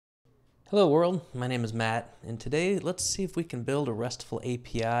Hello world, my name is Matt, and today let's see if we can build a RESTful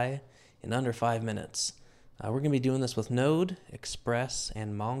API in under 5 minutes. We're going to be doing this with Node, Express,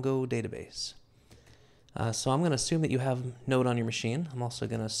 and Mongo database. So I'm going to assume that you have Node on your machine. I'm also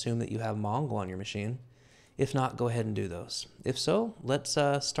going to assume that you have Mongo on your machine. If not, go ahead and do those. If so, let's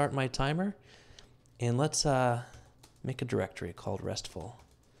start my timer, and let's make a directory called RESTful.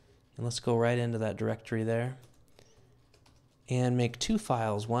 And let's go right into that directory there and make two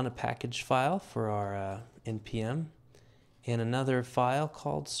files, one a package file for our npm and another file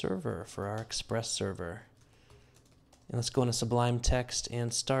called server for our Express server. And let's go into Sublime Text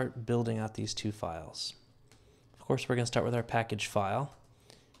and start building out these two files. Of course, we're going to start with our package file,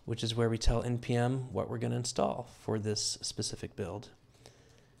 which is where we tell npm what we're going to install for this specific build.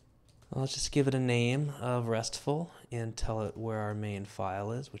 Let's just give it a name of RESTful and tell it where our main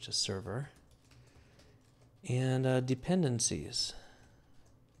file is, which is server. And dependencies.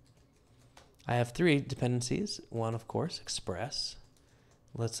 I have three dependencies. One, of course, Express.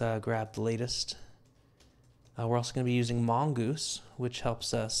 Let's grab the latest. We're also going to be using Mongoose, which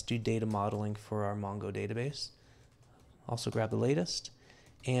helps us do data modeling for our Mongo database. Also grab the latest.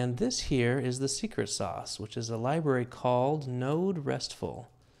 And this here is the secret sauce, which is a library called Node-Restful.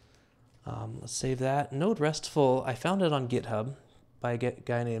 Let's save that. Node-Restful, I found it on GitHub by a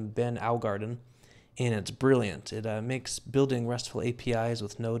guy named Ben Augarden. And it's brilliant. It makes building RESTful APIs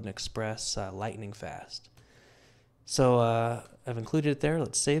with Node and Express lightning fast. So I've included it there.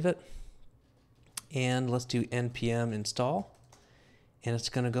 Let's save it. And let's do npm install. And it's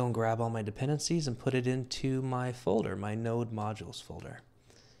going to go and grab all my dependencies and put it into my folder, my Node modules folder.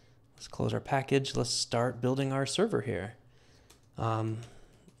 Let's close our package. Let's start building our server here.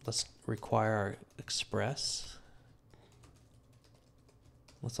 Let's require our Express.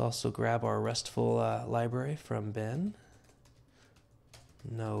 Let's also grab our RESTful library from Ben,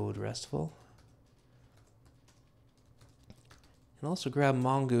 Node-Restful. And also grab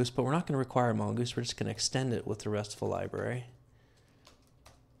Mongoose, but we're not going to require Mongoose. We're just going to extend it with the RESTful library.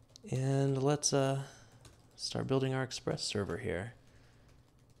 And let's start building our Express server here.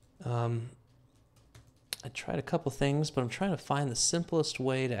 I tried a couple things, but I'm trying to find the simplest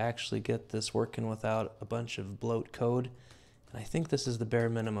way to actually get this working without a bunch of bloat code. And I think this is the bare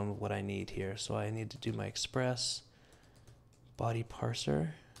minimum of what I need here. So I need to do my Express body parser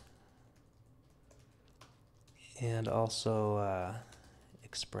and also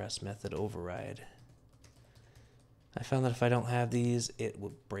Express method override. I found that if I don't have these, it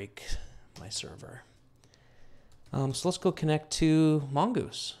will break my server. So let's go connect to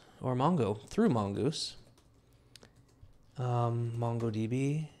Mongoose or Mongo through Mongoose.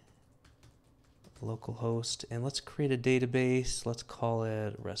 MongoDB. Localhost, and let's create a database. Let's call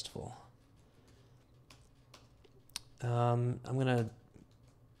it RESTful. I'm going to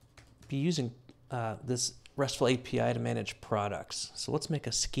be using this RESTful API to manage products. So let's make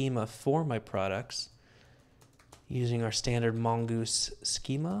a schema for my products using our standard Mongoose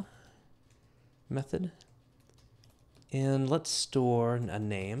schema method. And let's store a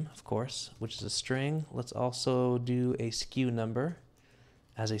name, of course, which is a string. Let's also do a SKU number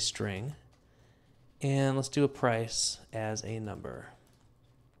as a string. And let's do a price as a number.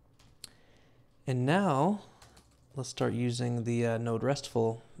 And now let's start using the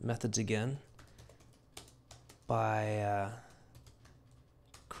Node-Restful methods again by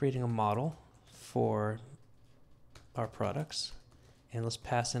creating a model for our products. And let's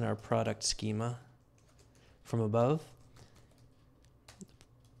pass in our product schema from above.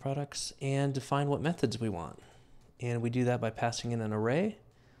 Products, and define what methods we want. And we do that by passing in an array.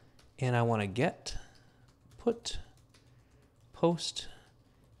 And I want to get, put, post,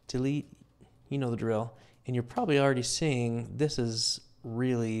 delete, you know the drill. And you're probably already seeing this is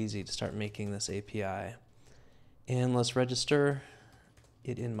really easy to start making this API. And let's register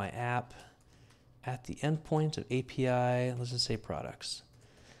it in my app at the endpoint of API. Let's just say products.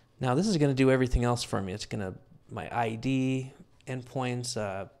 Now this is going to do everything else for me. It's going to, my ID, endpoints,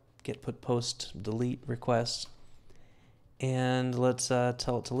 get, put, post, delete requests. And let's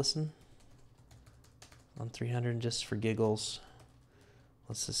tell it to listen on 300 just for giggles.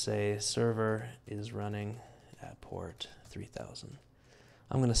 Let's just say server is running at port 3000.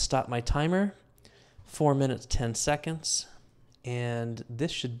 I'm going to stop my timer, 4 minutes, 10 seconds. And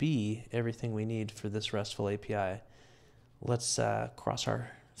this should be everything we need for this RESTful API. Let's cross our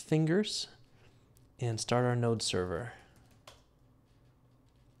fingers and start our Node server.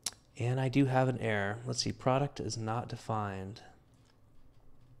 And I do have an error. Let's see, product is not defined.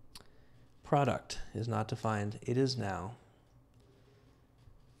 Product is not defined. It is now.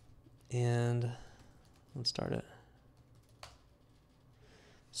 And let's start it.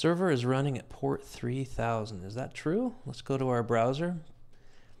 Server is running at port 3000. Is that true? Let's go to our browser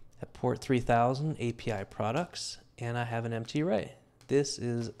at port 3000, API products, and I have an empty array. This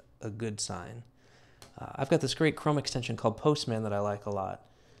is a good sign. I've got this great Chrome extension called Postman that I like a lot.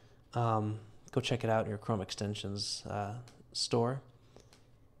 Go check it out in your Chrome extensions store.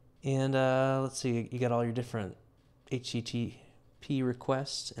 And let's see, you got all your different HTTP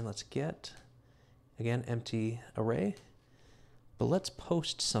requests, and let's get, again, empty array. But let's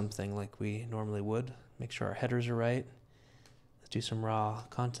post something like we normally would. Make sure our headers are right. Let's do some raw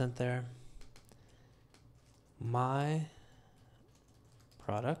content there. My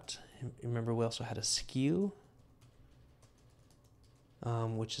product. Remember, we also had a SKU,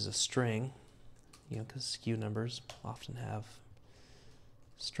 which is a string, you know, because SKU numbers often have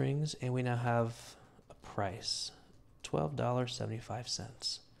strings. And we now have a price,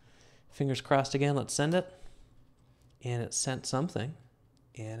 $12.75. Fingers crossed again. Let's send it. And it sent something,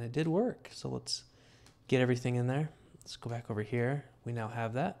 and it did work. So let's get everything in there. Let's go back over here. We now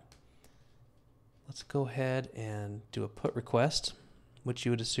have that. Let's go ahead and do a put request, which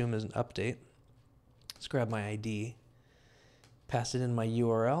you would assume is an update. Let's grab my ID, pass it in my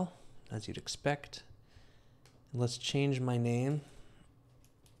URL, as you'd expect. And let's change my name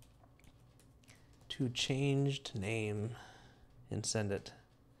to changed name and send it.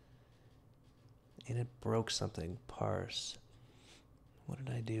 And it broke something. Parse. What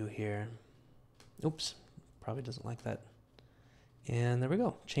did I do here? Oops, probably doesn't like that. And there we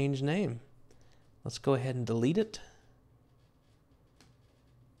go, change name. Let's go ahead and delete it.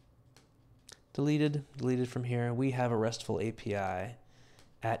 Deleted from here. We have a RESTful API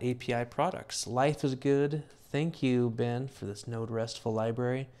at API products. Life is good. Thank you, Ben, for this Node-Restful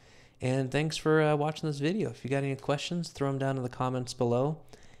library. And thanks for watching this video. If you got any questions, throw them down in the comments below.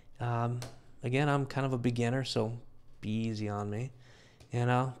 Again, I'm kind of a beginner, so be easy on me.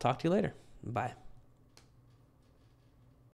 And I'll talk to you later. Bye.